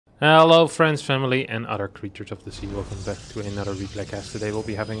Hello friends, family and other creatures of the sea. Welcome back to another replay cast. Today we'll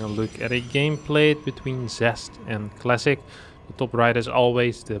be having a look at a gameplay between Zest and Classic. The top right as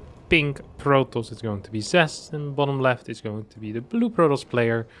always the pink Protoss is going to be Zest and bottom left is going to be the blue Protoss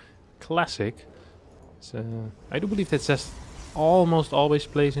player Classic. So, I do believe that Zest almost always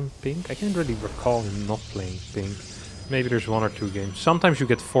plays in pink. I can't really recall him not playing pink. Maybe there's one or two games. Sometimes you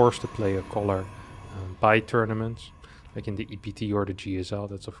get forced to play a color by tournaments. Like in the EPT or the GSL,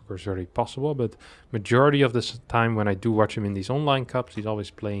 that's of course very possible, but majority of the time when I do watch him in these online cups, he's always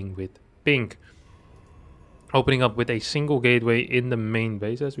playing with pink. Opening up with a single gateway in the main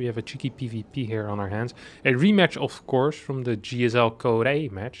base, as we have a cheeky PvP here on our hands. A rematch, of course, from the GSL Code A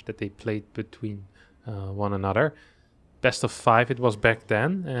match that they played between one another. Best of 5 it was back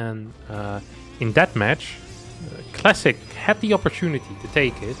then, and in that match, Classic had the opportunity to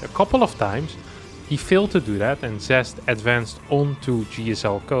take it a couple of times. He failed to do that, and Zest advanced on to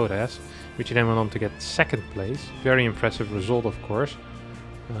GSL Codes, which he then went on to get second place. Very impressive result, of course.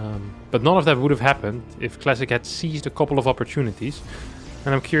 But none of that would have happened if Classic had seized a couple of opportunities.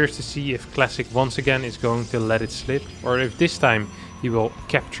 And I'm curious to see if Classic once again is going to let it slip, or if this time he will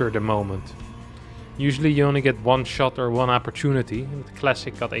capture the moment. Usually you only get one shot or one opportunity, and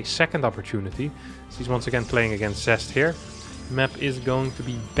Classic got a second opportunity. So he's once again playing against Zest here. Map is going to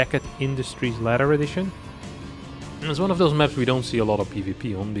be Beckett Industries Ladder Edition. And it's one of those maps we don't see a lot of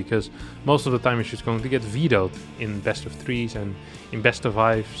PvP on, because most of the time it's just going to get vetoed in best of 3s and in best of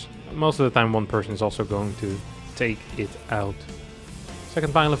 5s. Most of the time one person is also going to take it out.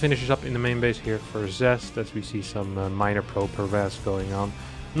 Second pile finishes up in the main base here for Zest, as we see some minor pro Perez going on.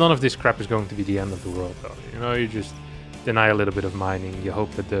 None of this crap is going to be the end of the world though. You know, you just deny a little bit of mining, you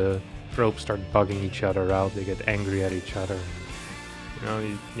hope that the probes start bugging each other out, they get angry at each other. You know,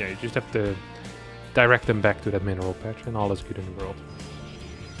 you just have to direct them back to that mineral patch and all is good in the world.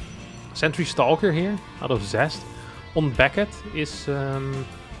 Sentry Stalker here, out of Zest. On Beckett is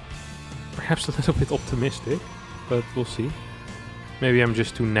perhaps a little bit optimistic, but we'll see. Maybe I'm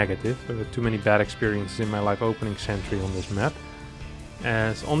just too negative. I've had too many bad experiences in my life opening Sentry on this map.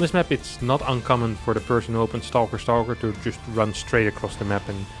 As on this map it's not uncommon for the person who opens Stalker to just run straight across the map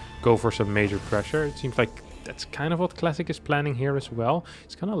and go for some major pressure. It seems like that's kind of what Classic is planning here as well.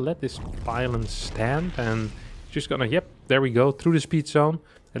 He's gonna let this pylon stand and just gonna, yep, there we go, through the speed zone.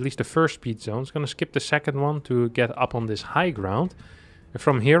 At least the first speed zone. He's gonna skip the second one to get up on this high ground. And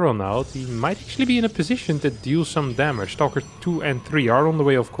from here on out, he might actually be in a position to deal some damage. Stalker 2 and 3 are on the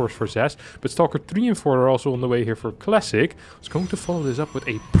way, of course, for Zest, but Stalker 3 and 4 are also on the way here for Classic. He's going to follow this up with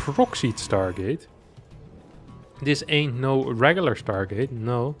a proxied Stargate. This ain't no regular Stargate,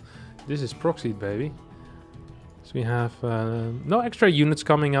 no. This is proxied, baby. So we have no extra units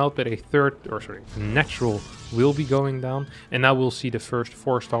coming out, but a natural will be going down. And now we'll see the first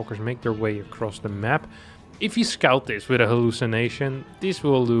 4 Stalkers make their way across the map. If you scout this with a hallucination, this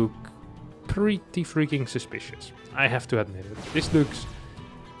will look pretty freaking suspicious. I have to admit it. This looks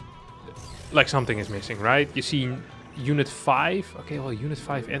like something is missing, right? You see Unit 5. Okay, well, Unit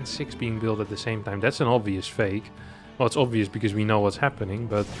 5 and 6 being built at the same time. That's an obvious fake. Well, it's obvious because we know what's happening,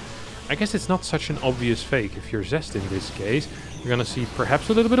 but I guess it's not such an obvious fake if you're Zest in this case. You're gonna see perhaps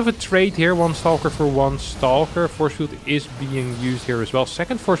a little bit of a trade here. 1 Stalker for 1 Stalker. Force field is being used here as well.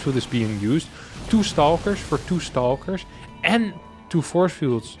 Second force field is being used. 2 Stalkers for 2 Stalkers. And 2 force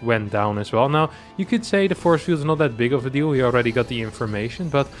fields went down as well. Now, you could say the force field is not that big of a deal. We already got the information.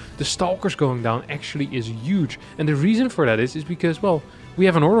 But the Stalkers going down actually is huge. And the reason for that is because, well, we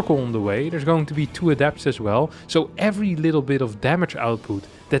have an Oracle on the way. There's going to be 2 Adepts as well. So every little bit of damage output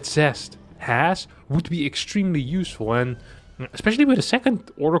that Zest has would be extremely useful. And especially with a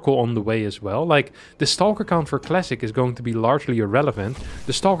second Oracle on the way as well. Like, the Stalker count for Classic is going to be largely irrelevant.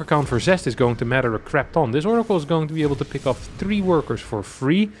 The Stalker count for Zest is going to matter a crap ton. This Oracle is going to be able to pick off 3 workers for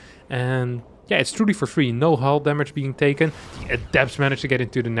free. And yeah, it's truly for free. No hull damage being taken. The Adepts managed to get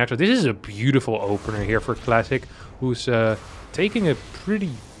into the natural. This is a beautiful opener here for Classic, who's taking a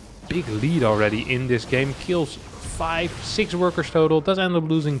pretty big lead already in this game. Kills 5-6 workers total. Does end up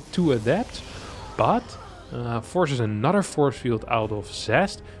losing 2 Adepts, but forces another force field out of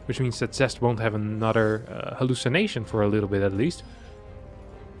Zest, which means that Zest won't have another hallucination for a little bit at least.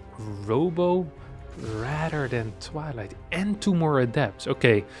 Robo rather than Twilight, and 2 more Adepts.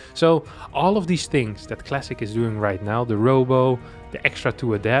 Okay, so all of these things that Classic is doing right now, the Robo, the extra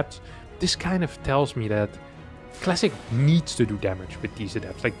 2 Adepts, this kind of tells me that Classic needs to do damage with these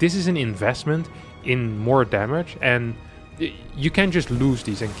Adepts. Like, this is an investment in more damage, and you can't just lose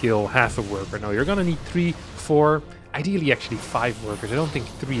these and kill half a worker. No, you're gonna need 3, 4, Ideally actually 5 workers. I don't think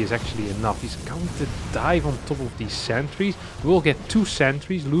 3 is actually enough. He's going to dive on top of these sentries. We'll get 2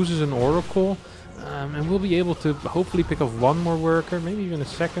 sentries, loses an oracle, and we'll be able to hopefully pick off 1 more worker, maybe even a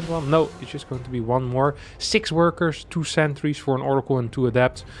second one. No, it's just going to be 1 more. 6 workers, 2 sentries for an oracle and 2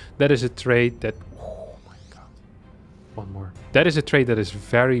 adepts. That is a trade that... Oh my god. 1 more. That is a trade that is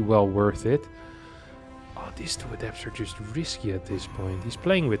very well worth it. Oh, these 2 adepts are just risky at this point. He's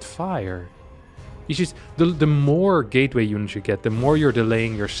playing with fire. It's just, the more gateway units you get, the more you're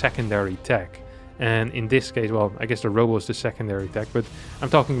delaying your secondary tech. And in this case, well, I guess the robo is the secondary tech, but I'm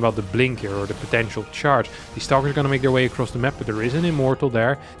talking about the blink here, or the potential charge. These stalkers are going to make their way across the map, but there is an immortal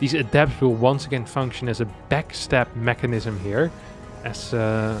there. These adepts will once again function as a backstab mechanism here, as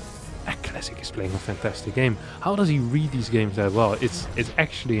Classic is playing a fantastic game. How does he read these games that well? It's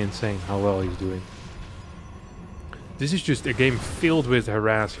actually insane how well he's doing. This is just a game filled with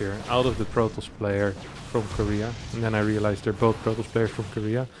harass here, out of the Protoss player from Korea. And then I realized they're both Protoss players from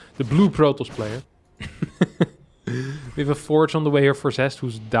Korea. The blue Protoss player. We have a Forge on the way here for Zest,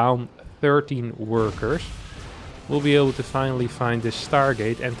 who's down 13 workers. We'll be able to finally find this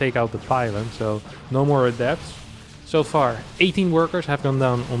Stargate and take out the pylon, so no more adepts. So far, 18 workers have gone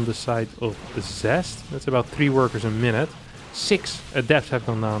down on the side of the Zest. That's about 3 workers a minute. 6 adepts have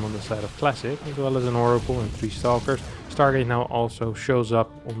gone down on the side of Classic, as well as an Oracle and 3 Stalkers. Stargate now also shows up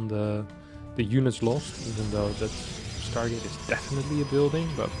on the units lost, even though that Stargate is definitely a building,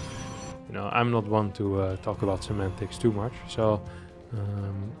 but you know, I'm not one to talk about semantics too much, so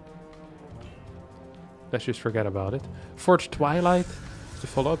let's just forget about it. Forge Twilight to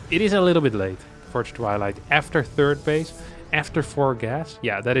follow up. It is a little bit late. Forge Twilight after 3rd base, after 4 gas.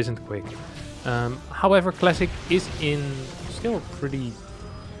 Yeah, that isn't quick. However, Classic is in still a pretty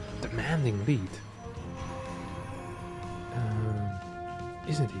demanding lead.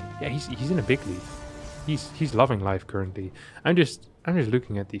 Isn't he? Yeah, he's in a big lead. He's loving life currently. I'm just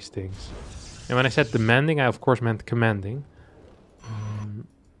looking at these things. And when I said demanding, I of course meant commanding.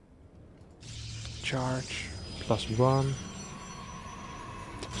 Charge +1.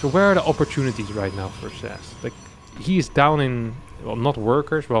 So where are the opportunities right now for Zest? Like, he is down in, well, not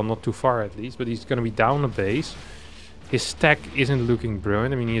workers, well, not too far at least, but he's going to be down a base. His stack isn't looking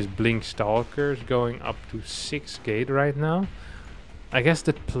brilliant. I mean, he has Blink Stalkers going up to 6 gate right now. I guess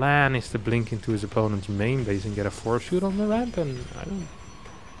the plan is to blink into his opponent's main base and get a force shoot on the ramp, and I don't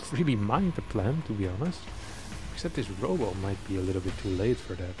really mind the plan, to be honest. Except this robo might be a little bit too late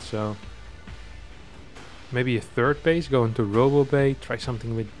for that, so... Maybe a 3rd base, go into robo bay, try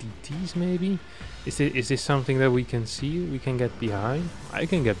something with DTs maybe? Is this something that we can see, we can get behind? I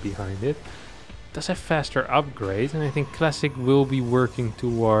can get behind it. Does have faster upgrades, and I think Classic will be working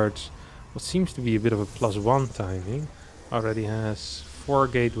towards what seems to be a bit of a +1 timing. Already has 4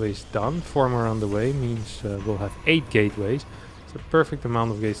 gateways done, 4 more on the way, means we'll have 8 gateways. It's a perfect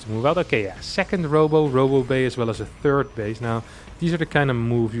amount of gates to move out. Okay, yeah, 2nd robo bay, as well as a 3rd base. Now, these are the kind of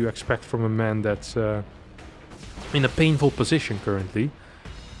moves you expect from a man that's in a painful position currently.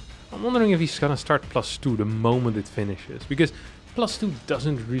 I'm wondering if he's gonna start +2 the moment it finishes, because +2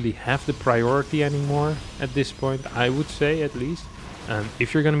 doesn't really have the priority anymore at this point, I would say, at least.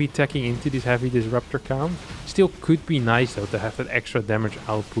 If you're going to be teching into this heavy disruptor count, still could be nice though to have that extra damage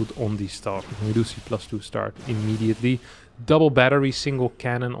output on these stalkers. We do see +2 start immediately. Double battery, single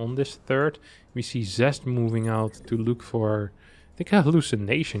cannon on this 3rd. We see Zest moving out to look for, I think, a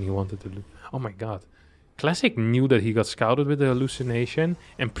hallucination he wanted to look. Oh my god. Classic knew that he got scouted with the hallucination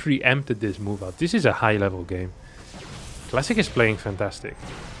and preempted this move out. This is a high level game. Classic is playing fantastic.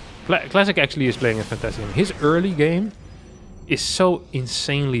 Classic actually is playing a fantastic game. His early game is so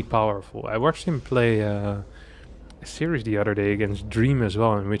insanely powerful. I watched him play a series the other day against Dream as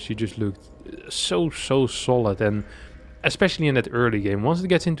well, in which he just looked so solid, and especially in that early game. Once it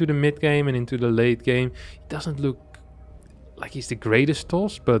gets into the mid game and into the late game, he doesn't look like he's the greatest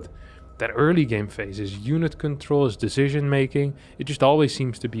toss, but that early game phase, his unit control, his decision making, it just always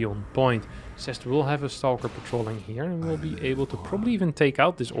seems to be on point. Zest will have a Stalker patrolling here, and will be able to probably even take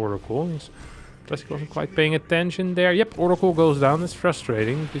out this Oracle. Classic wasn't quite paying attention there. Yep, Oracle goes down. That's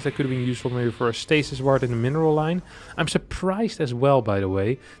frustrating, because that could have been useful maybe for a stasis ward in the mineral line. I'm surprised as well, by the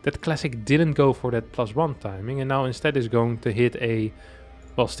way, that Classic didn't go for that +1 timing, and now instead is going to hit a...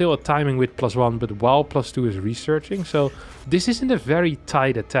 Well, still a timing with +1, but while +2 is researching. So this isn't a very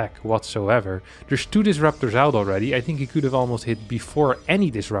tight attack whatsoever. There's 2 disruptors out already. I think he could have almost hit before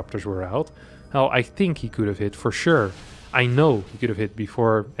any disruptors were out. Hell, I think he could have hit for sure. I know he could have hit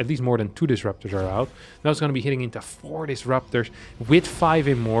before at least more than 2 disruptors are out. Now it's going to be hitting into 4 disruptors with 5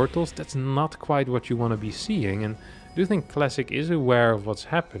 immortals. That's not quite what you want to be seeing. And I do think Classic is aware of what's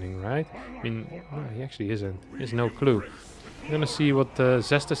happening, right? I mean, no, he actually isn't. He has no clue. We're gonna see what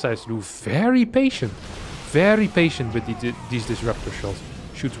Zest decides to do. Very patient with these disruptor shots.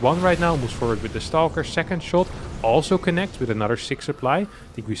 Shoots one right now, moves forward with the Stalker. Second shot also connects with another 6 supply. I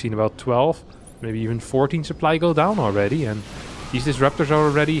think we've seen about 12, maybe even 14 supply go down already. And these disruptors are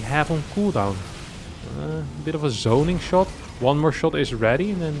already half on cooldown. A bit of a zoning shot. One more shot is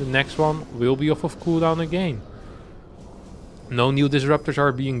ready, and then the next one will be off of cooldown again. No new disruptors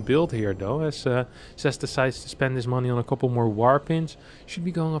are being built here though, as Zest decides to spend his money on a couple more warpins. Should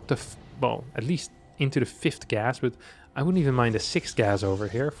be going up to, well, at least into the 5th gas, but I wouldn't even mind a 6th gas over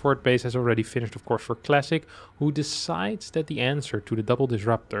here. 4th base has already finished, of course, for Classic, who decides that the answer to the double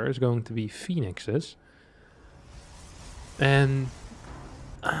disruptor is going to be Phoenixes. And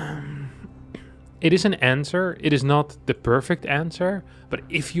it is an answer. It is not the perfect answer, but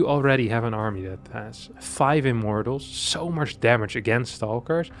if you already have an army that has 5 Immortals, so much damage against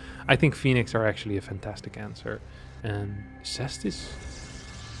Stalkers, I think Phoenix are actually a fantastic answer. And Zest is...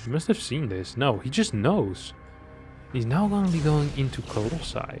 He must have seen this. No, he just knows. He's now going to be going into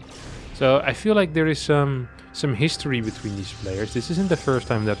Colossi. So I feel like there is some history between these players. This isn't the first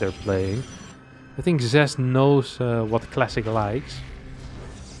time that they're playing. I think Zest knows what Classic likes.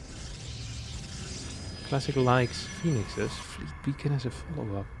 Classic likes Phoenixes. Fleet Beacon as a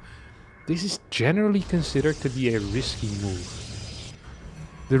follow-up. This is generally considered to be a risky move.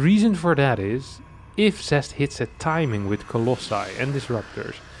 The reason for that is, if Zest hits a timing with Colossi and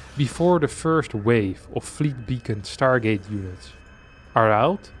Disruptors before the first wave of Fleet Beacon Stargate units are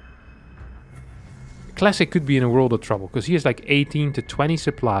out, Classic could be in a world of trouble, because he has like 18 to 20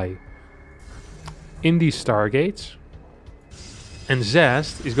 supply in these Stargates, and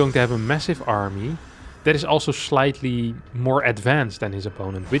Zest is going to have a massive army that is also slightly more advanced than his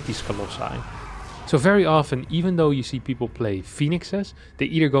opponent with these Colossi. So very often, even though you see people play Phoenixes, they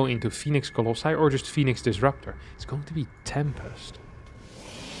either go into Phoenix Colossi or just Phoenix Disruptor. It's going to be Tempest.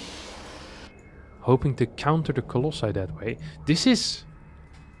 Hoping to counter the Colossi that way. This is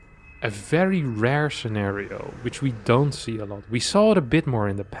a very rare scenario, which we don't see a lot. We saw it a bit more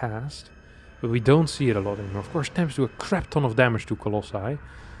in the past, but we don't see it a lot anymore. Of course, Tempest do a crap ton of damage to Colossi.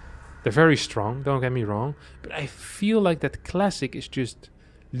 They're very strong, don't get me wrong, but I feel like that Classic is just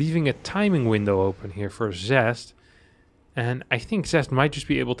leaving a timing window open here for Zest, and I think Zest might just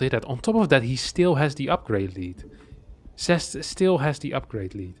be able to hit that. On top of that, he still has the upgrade lead. Zest still has the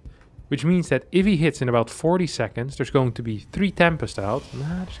upgrade lead, which means that if he hits in about 40 seconds, there's going to be 3 Tempest out.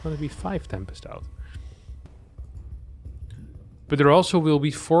 Nah, there's going to be 5 Tempest out. But there also will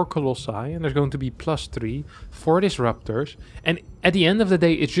be 4 Colossi, and there's going to be +3, 4 Disruptors. And at the end of the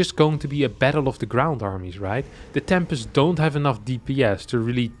day, it's just going to be a battle of the ground armies, right? The Tempests don't have enough DPS to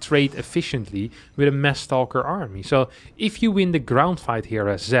really trade efficiently with a Mass Stalker army. So if you win the ground fight here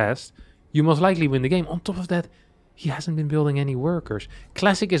as Zest, you most likely win the game. On top of that, he hasn't been building any workers.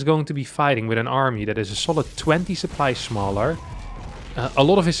 Classic is going to be fighting with an army that is a solid 20 supply smaller. A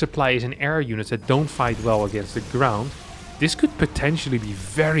lot of his supply is in air units that don't fight well against the ground. This could potentially be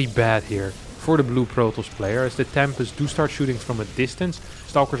very bad here for the Blue Protoss player, as the Tempests do start shooting from a distance.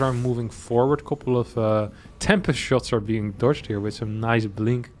 Stalkers are moving forward. Couple of Tempest shots are being dodged here with some nice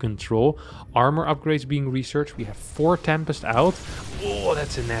blink control. Armor upgrades being researched. We have 4 Tempest out. Oh,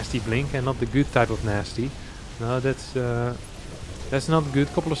 that's a nasty blink, and not the good type of nasty. No, that's not good.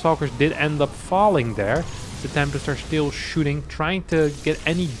 Couple of Stalkers did end up falling there. The Tempests are still shooting, trying to get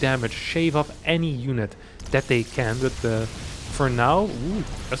any damage, shave off any unit that they can, but for now, ooh,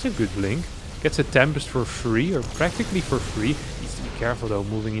 that's a good blink. Gets a Tempest for free, or practically for free. Needs to be careful though,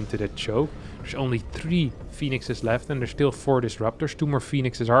 moving into that choke. There's only 3 Phoenixes left, and there's still 4 Disruptors. 2 more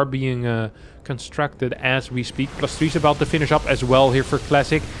Phoenixes are being constructed as we speak. +3 is about to finish up as well here for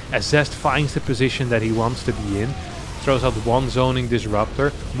Classic, as Zest finds the position that he wants to be in. Throws out 1 zoning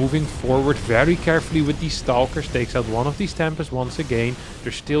Disruptor, moving forward very carefully with these Stalkers, takes out 1 of these Tempests once again.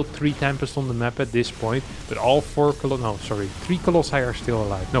 There's still 3 Tempests on the map at this point, but all 3 Colossi are still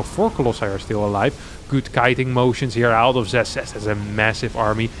alive. No, 4 Colossi are still alive. Good kiting motions here out of Zest. Zest has a massive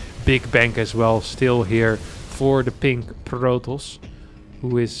army, big bank as well, still here for the pink Protoss,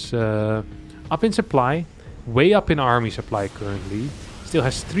 who is up in supply, way up in army supply currently. Still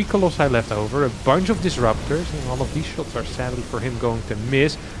has 3 Colossi left over, a bunch of Disruptors, and all of these shots are sadly for him going to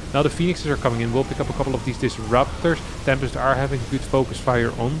miss. Now the Phoenixes are coming in, we'll pick up a couple of these Disruptors. Tempests are having good focus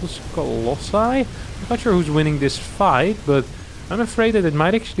fire on the Colossi. I'm not sure who's winning this fight, but I'm afraid that it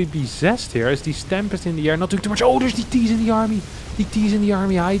might actually be Zest here, as these Tempests in the air not doing too much. Oh, there's DTs in the army! DTs in the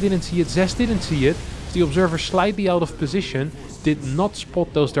army, I didn't see it, Zest didn't see it. The Observer slightly out of position, did not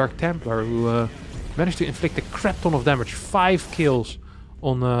spot those Dark Templar who Managed to inflict a crap ton of damage. 5 kills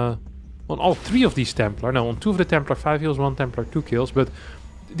on all 3 of these Templar. No, on 2 of the Templar, 5 kills, 1 Templar, 2 kills. But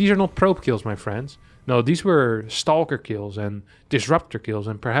these are not probe kills, my friends. No, these were Stalker kills and Disruptor kills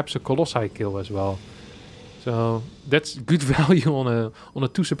and perhaps a Colossi kill as well. So that's good value on a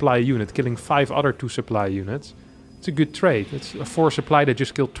 2 supply unit, killing 5 other 2 supply units. It's a good trade. It's a 4 supply that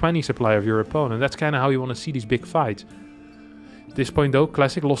just killed 20 supply of your opponent. That's kind of how you want to see these big fights. At this point though,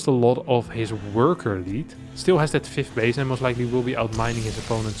 Classic lost a lot of his worker lead. Still has that 5th base and most likely will be outmining his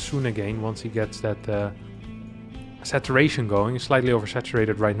opponent soon again once he gets that saturation going. He's slightly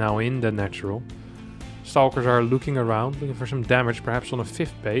oversaturated right now in the natural. Stalkers are looking around, looking for some damage, perhaps on a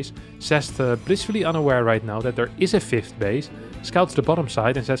 5th base. Zest, blissfully unaware right now that there is a 5th base, scouts the bottom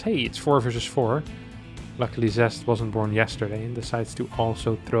side and says, hey, it's 4 versus 4. Luckily Zest wasn't born yesterday and decides to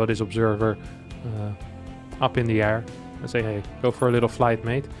also throw this observer up in the air and say, hey, go for a little flight,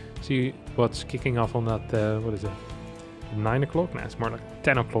 mate. See what's kicking off on that, what is it, 9 o'clock? Nah, it's more like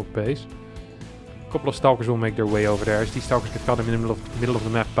 10 o'clock base. A couple of Stalkers will make their way over there as these Stalkers get caught in the middle of the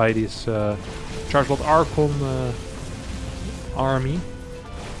map by this Chargelot Archon army.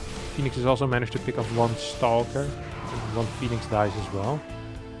 Phoenix has also managed to pick up 1 Stalker. 1 Phoenix dies as well.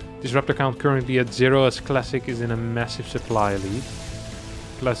 Disruptor count currently at 0 as Classic is in a massive supply lead.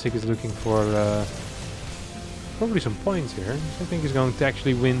 Classic is looking for probably some points here. So I think he's going to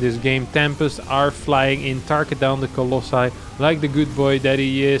actually win this game. Tempests are flying in, target down the Colossi like the good boy that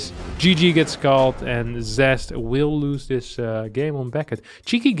he is. GG gets called and Zest will lose this game on Beckett.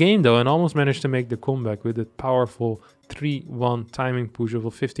 Cheeky game though, and almost managed to make the comeback with a powerful 3-1 timing push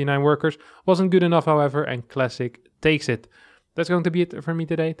of 59 workers. Wasn't good enough however, and Classic takes it. That's going to be it for me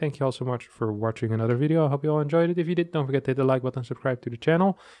today. Thank you all so much for watching another video. I hope you all enjoyed it. If you did, don't forget to hit the like button, subscribe to the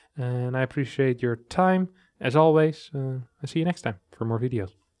channel. And I appreciate your time. As always, I'll see you next time for more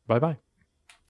videos. Bye bye.